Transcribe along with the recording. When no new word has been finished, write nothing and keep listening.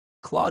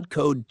Claude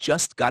Code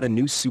just got a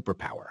new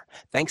superpower,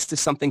 thanks to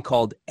something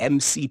called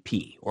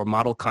MCP, or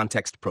Model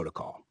Context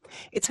Protocol.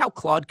 It's how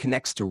Claude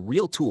connects to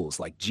real tools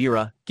like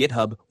Jira,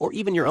 GitHub, or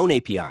even your own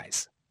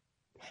APIs.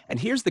 And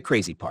here's the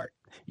crazy part.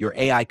 Your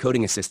AI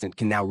coding assistant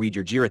can now read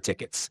your Jira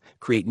tickets,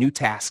 create new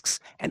tasks,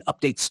 and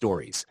update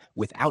stories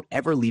without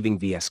ever leaving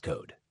VS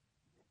Code.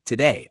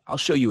 Today, I'll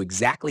show you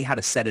exactly how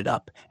to set it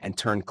up and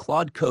turn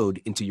Claude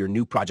Code into your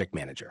new project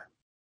manager.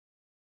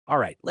 All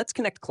right, let's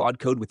connect Claude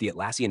Code with the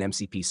Atlassian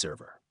MCP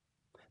server.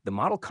 The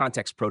Model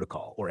Context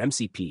Protocol, or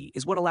MCP,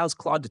 is what allows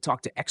Claude to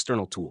talk to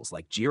external tools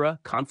like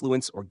Jira,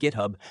 Confluence, or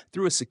GitHub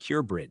through a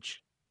secure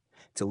bridge.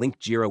 To link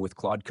Jira with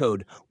Claude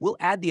Code, we'll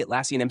add the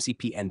Atlassian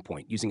MCP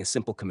endpoint using a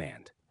simple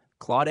command.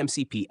 Claude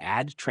MCP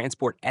add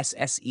transport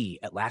SSE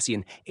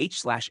Atlassian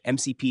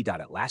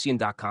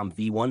h/mcp.atlassian.com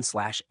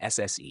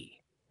v1/SSE.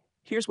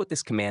 Here's what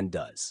this command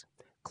does.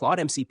 Claude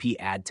MCP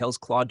add tells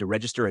Claude to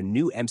register a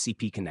new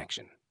MCP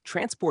connection.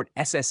 Transport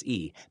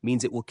SSE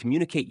means it will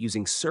communicate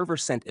using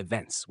server-sent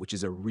events, which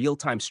is a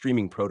real-time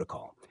streaming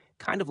protocol,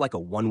 kind of like a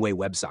one-way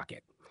WebSocket.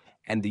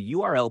 And the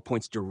URL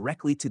points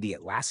directly to the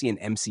Atlassian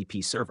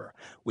MCP server,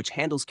 which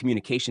handles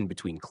communication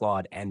between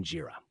Claude and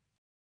Jira.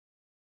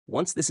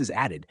 Once this is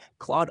added,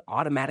 Claude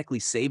automatically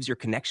saves your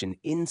connection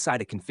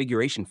inside a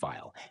configuration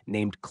file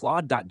named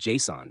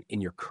claude.json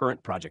in your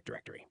current project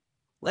directory.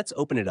 Let's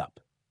open it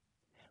up.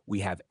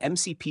 We have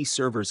MCP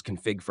servers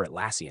config for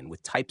Atlassian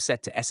with type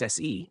set to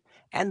SSE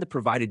and the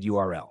provided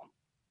URL.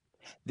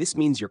 This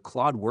means your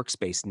Claude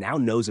workspace now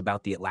knows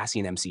about the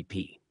Atlassian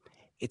MCP.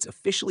 It's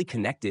officially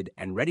connected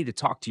and ready to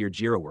talk to your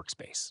Jira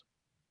workspace.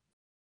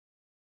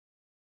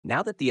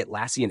 Now that the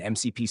Atlassian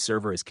MCP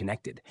server is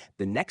connected,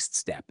 the next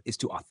step is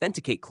to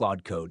authenticate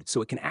Claude Code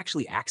so it can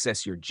actually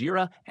access your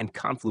Jira and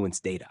Confluence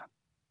data.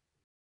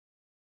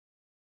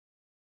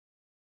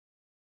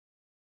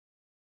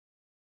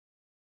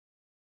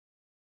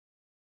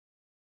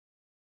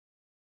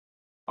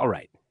 All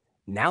right,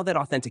 now that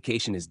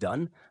authentication is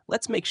done,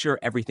 let's make sure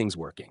everything's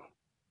working.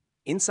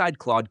 Inside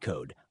Claude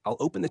Code, I'll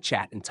open the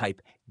chat and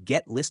type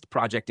get list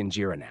project in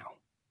Jira now.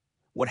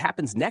 What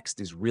happens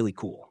next is really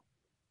cool.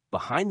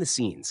 Behind the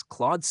scenes,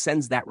 Claude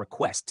sends that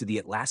request to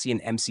the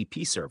Atlassian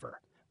MCP server,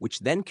 which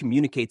then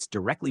communicates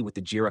directly with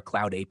the Jira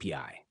Cloud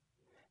API.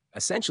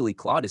 Essentially,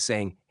 Claude is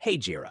saying, hey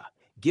Jira,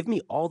 give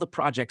me all the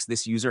projects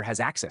this user has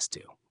access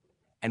to.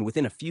 And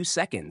within a few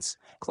seconds,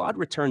 Claude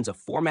returns a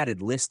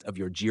formatted list of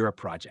your Jira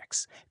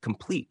projects,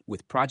 complete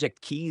with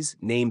project keys,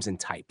 names, and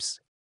types.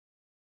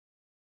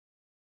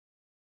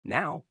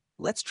 Now,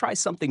 let's try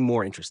something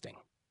more interesting.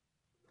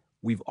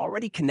 We've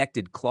already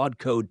connected Claude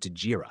Code to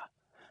Jira,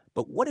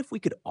 but what if we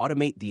could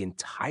automate the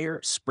entire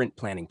sprint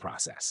planning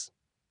process?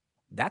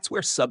 That's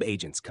where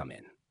subagents come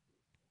in.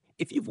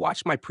 If you've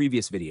watched my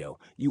previous video,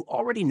 you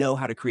already know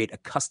how to create a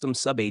custom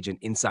subagent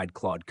inside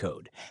Claude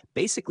Code,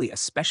 basically a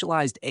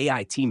specialized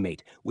AI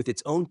teammate with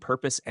its own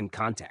purpose and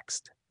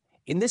context.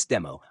 In this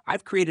demo,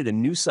 I've created a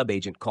new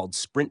subagent called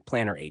Sprint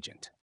Planner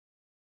Agent.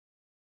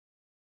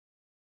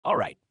 All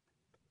right,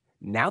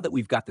 now that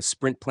we've got the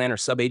Sprint Planner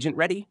subagent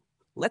ready,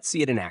 let's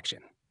see it in action.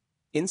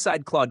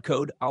 Inside Claude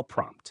Code, I'll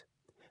prompt.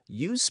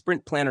 Use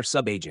Sprint Planner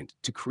subagent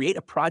to create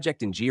a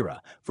project in Jira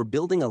for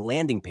building a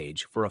landing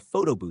page for a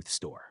photobooth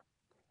store.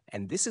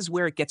 And this is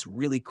where it gets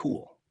really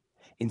cool.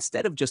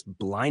 Instead of just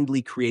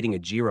blindly creating a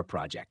Jira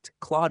project,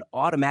 Claude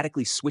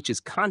automatically switches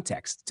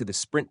context to the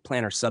Sprint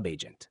Planner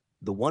subagent,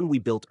 the one we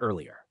built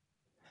earlier.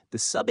 The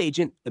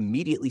subagent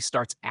immediately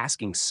starts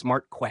asking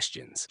smart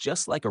questions,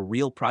 just like a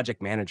real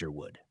project manager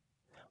would.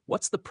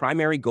 What's the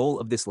primary goal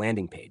of this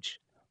landing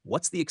page?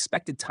 What's the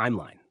expected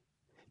timeline?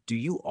 Do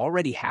you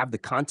already have the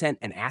content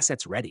and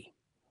assets ready?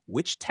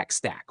 Which tech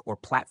stack or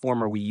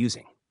platform are we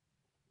using?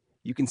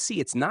 You can see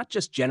it's not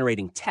just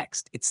generating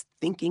text, it's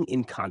thinking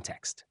in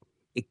context.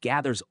 It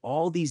gathers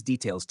all these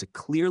details to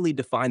clearly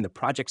define the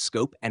project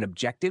scope and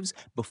objectives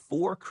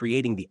before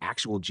creating the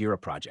actual Jira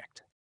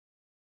project.